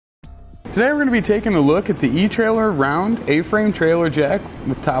Today we're going to be taking a look at the eTrailer round A-frame trailer jack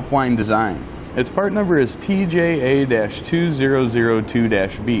with top wind design. Its part number is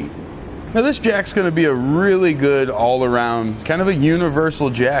TJA-2002-B. Now this jack's going to be a really good all-around, kind of a universal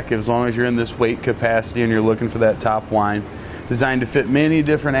jack as long as you're in this weight capacity and you're looking for that top wind. Designed to fit many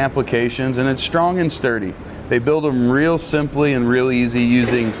different applications, and it's strong and sturdy. They build them real simply and real easy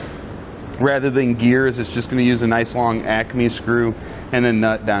using, rather than gears, it's just going to use a nice long acme screw and a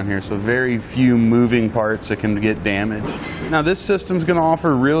nut down here, so very few moving parts that can get damaged. Now this system's going to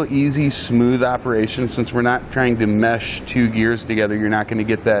offer real easy, smooth operation. Since we're not trying to mesh two gears together, you're not going to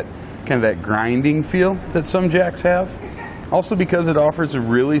get that kind of that grinding feel that some jacks have. Also because it offers a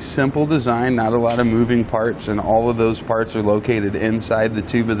really simple design, not a lot of moving parts, and all of those parts are located inside the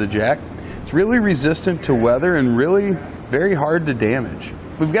tube of the jack. It's really resistant to weather and really very hard to damage.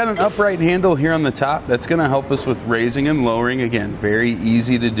 We've got an upright handle here on the top that's going to help us with raising and lowering. Again, very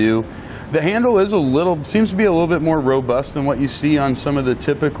easy to do. The handle is seems to be a little bit more robust than what you see on some of the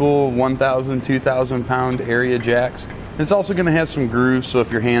typical 1,000, 2,000 pound area jacks. It's also going to have some grooves, so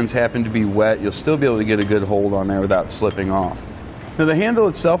if your hands happen to be wet, you'll still be able to get a good hold on there without slipping off. Now the handle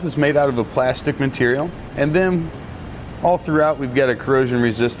itself is made out of a plastic material, and then all throughout we've got a corrosion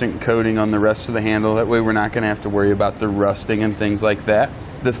resistant coating on the rest of the handle. That way we're not going to have to worry about the rusting and things like that.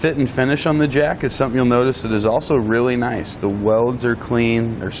 The fit and finish on the jack is something you'll notice that is also really nice. The welds are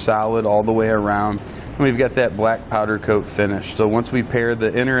clean, they're solid all the way around, and we've got that black powder coat finish. So once we pair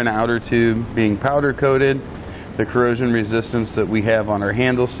the inner and outer tube being powder coated, the corrosion resistance that we have on our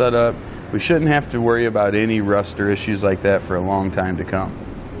handle setup, we shouldn't have to worry about any rust or issues like that for a long time to come.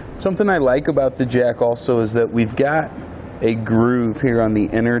 Something I like about the jack also is that we've got a groove here on the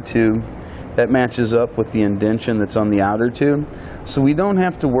inner tube that matches up with the indention that's on the outer tube, so we don't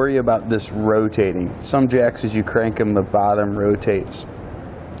have to worry about this rotating. Some jacks, as you crank them, the bottom rotates.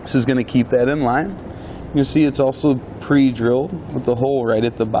 This is going to keep that in line. You can see it's also pre-drilled with the hole right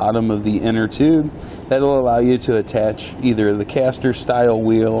at the bottom of the inner tube. That'll allow you to attach either the caster style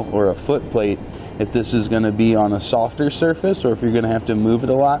wheel or a foot plate if this is going to be on a softer surface, or if you're going to have to move it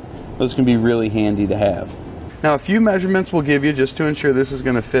a lot. Those can be really handy to have. Now a few measurements we'll give you just to ensure this is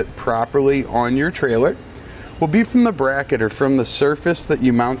going to fit properly on your trailer will be from the bracket or from the surface that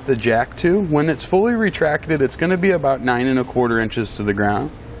you mount the jack to. When it's fully retracted, it's going to be about 9¼ inches to the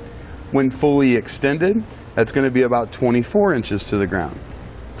ground. When fully extended, that's going to be about 24 inches to the ground.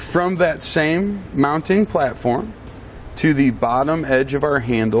 From that same mounting platform to the bottom edge of our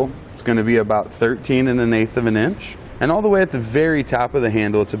handle, it's going to be about 13⅛ of an inch. And all the way at the very top of the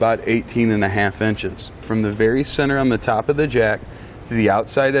handle, it's about 18½ inches. From the very center on the top of the jack to the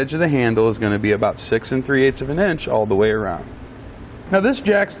outside edge of the handle is going to be about 6�3 of an inch all the way around. Now this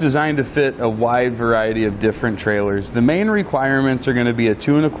jack's designed to fit a wide variety of different trailers. The main requirements are going to be a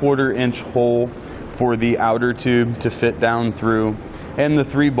 2¼ inch hole for the outer tube to fit down through, and the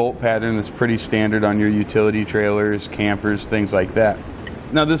 3-bolt pattern that's pretty standard on your utility trailers, campers, things like that.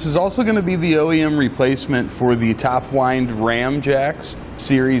 Now this is also going to be the OEM replacement for the top wind Ram jacks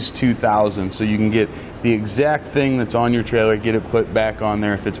Series 2000, so you can get the exact thing that's on your trailer, get it put back on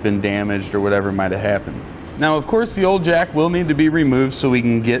there if it's been damaged or whatever might have happened. Now of course the old jack will need to be removed so we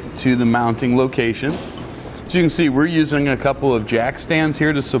can get to the mounting locations. As you can see, we're using a couple of jack stands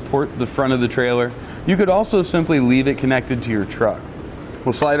here to support the front of the trailer. You could also simply leave it connected to your truck.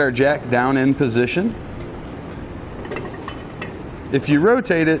 We'll slide our jack down in position. If you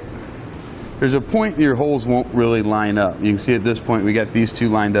rotate it, there's a point your holes won't really line up. You can see at this point we got these two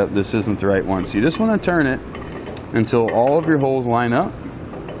lined up. This isn't the right one. So you just want to turn it until all of your holes line up.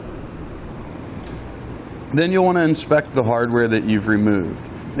 Then you'll want to inspect the hardware that you've removed.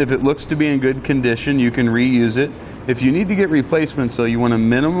 If it looks to be in good condition, you can reuse it. If you need to get replacements, though, you want a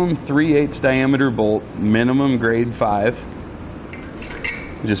minimum 3/8 diameter bolt, minimum grade 5.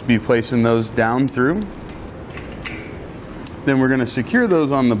 Just be placing those down through. Then we're going to secure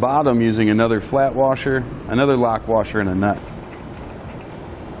those on the bottom using another flat washer, another lock washer, and a nut.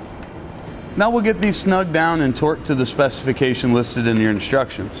 Now we'll get these snug down and torqued to the specification listed in your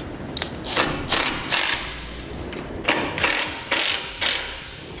instructions.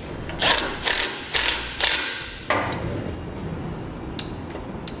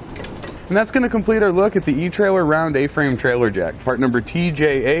 And that's going to complete our look at the eTrailer round A-frame trailer jack, part number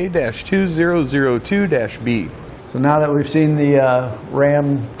TJA-2002-B. So now that we've seen the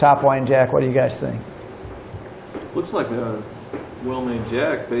Ram top wind jack, what do you guys think? Looks like a well-made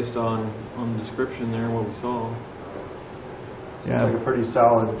jack based on the description there, what we saw. Seems like a pretty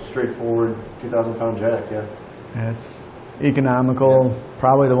solid, straightforward 2,000-pound jack, yeah. It's economical,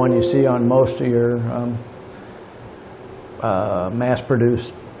 probably the one you see on most of your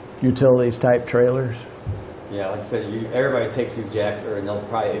mass-produced utilities type trailers. Yeah, like I said, everybody takes these jacks, and they'll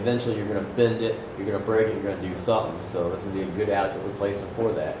probably eventually you're going to bend it, you're going to break it, you're going to do something. So this would be a good adequate replacement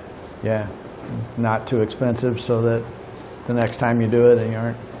for that. Yeah, not too expensive, so that the next time you do it, you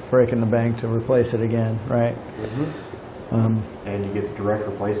aren't breaking the bank to replace it again, right? And you get the direct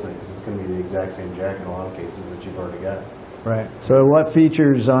replacement because it's going to be the exact same jack in a lot of cases that you've already got. Right. So what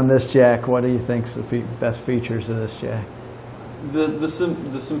features on this jack, what do you think's the best features of this jack? The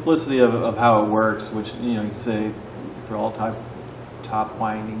simplicity of how it works, which you can say for all top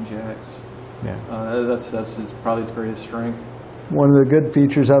winding jacks. Yeah. That's probably its greatest strength. One of the good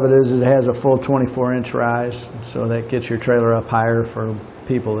features of it is it has a full 24-inch rise, so that gets your trailer up higher for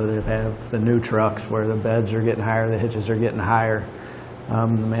people that have the new trucks where the beds are getting higher, the hitches are getting higher.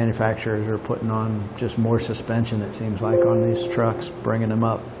 The manufacturers are putting on just more suspension, it seems like, on these trucks, bringing them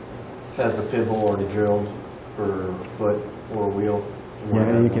up. Has the pivot already drilled for foot or wheel?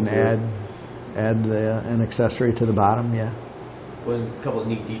 Yeah, you can add an accessory to the bottom, yeah. One couple of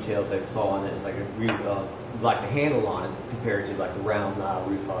neat details I saw on it is like the handle on it compared to like the round knob.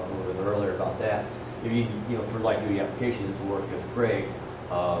 We were talking a little bit earlier about that. If you for light duty applications, this will work just great.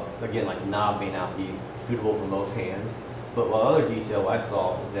 Again, like the knob may not be suitable for most hands. But one other detail I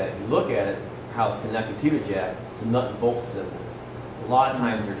saw is that if you look at it, how it's connected to the jack, it's a nut and bolt symbol. A lot of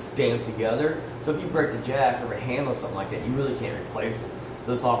times they're stamped together, so if you break the jack or a handle or something like that, you really can't replace it.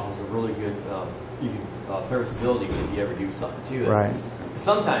 So this offers a really good serviceability if you ever do something to it. Right.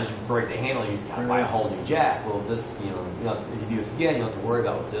 Sometimes you break the handle, you gotta buy a whole new jack. Well, this, if you do this again, you don't have to worry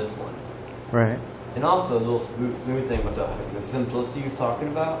about with this one. Right. And also a little smooth thing with the simplicity he was talking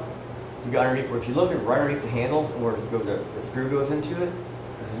about. You got underneath, if you look at right underneath the handle where the screw goes into it,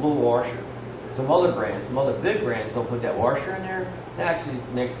 there's a little washer. Some other big brands don't put that washer in there. That actually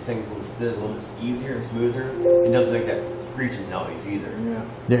makes things a little easier and smoother. It doesn't make that screeching noise either.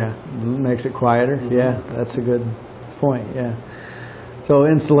 Yeah, makes it quieter. Yeah, that's a good point, yeah. So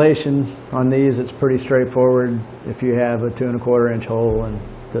installation on these, it's pretty straightforward. If you have a 2 1/4 inch hole and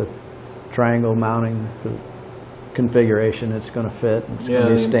the triangle mounting configuration, it's going to fit. It's going to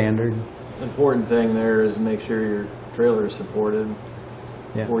be standard. The important thing there is make sure your trailer is supported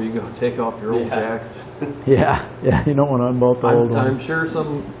before you go take off your old jack. Yeah, you don't want to unbolt the old one. I'm sure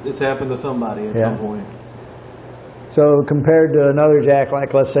it's happened to somebody at some point. So compared to another jack,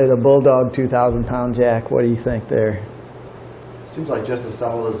 like let's say the Bulldog 2,000-pound jack, what do you think there? Seems like just as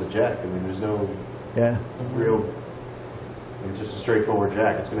solid as a jack. I mean, there's no real. It's just a straightforward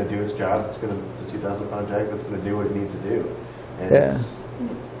jack. It's going to do its job. It's a 2,000-pound jack that's going to do what it needs to do, and it's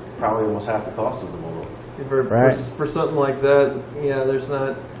probably almost half the cost as the Bulldog. For something like that, there's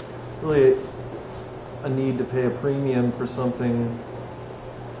not really a need to pay a premium for something.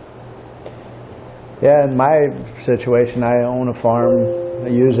 Yeah, in my situation, I own a farm. I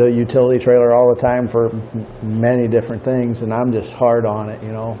use a utility trailer all the time for many different things, and I'm just hard on it,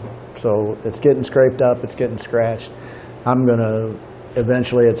 So it's getting scraped up, it's getting scratched. I'm going to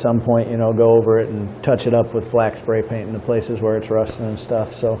eventually at some point, go over it and touch it up with black spray paint in the places where it's rusting and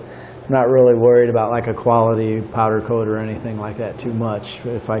stuff. So I'm not really worried about like a quality powder coat or anything like that too much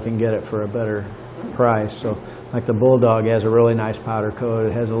if I can get it for a better price. So like the Bulldog has a really nice powder coat.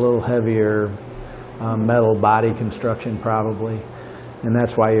 It has a little heavier metal body construction probably, and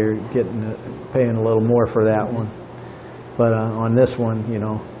that's why you're paying a little more for that one. But on this one,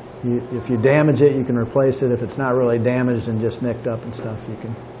 if you damage it, you can replace it. If it's not really damaged and just nicked up and stuff, you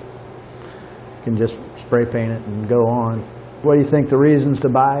can just spray paint it and go on. What do you think the reasons to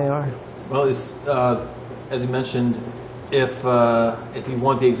buy are? Well, as you mentioned, if you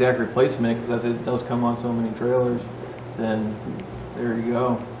want the exact replacement, because it does come on so many trailers, then there you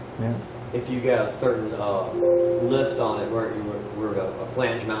go. Yeah. If you got a certain lift on it where a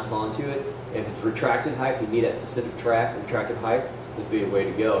flange mounts onto it, if it's retracted height, you need a specific retracted height, this would be a way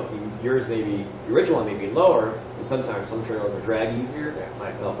to go. Your original one may be lower, and sometimes some trailers will drag easier. That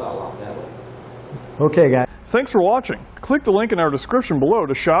might help out a lot that way. Okay, guys. Thanks for watching. Click the link in our description below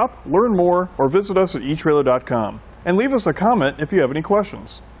to shop, learn more, or visit us at etrailer.com. And leave us a comment if you have any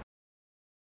questions.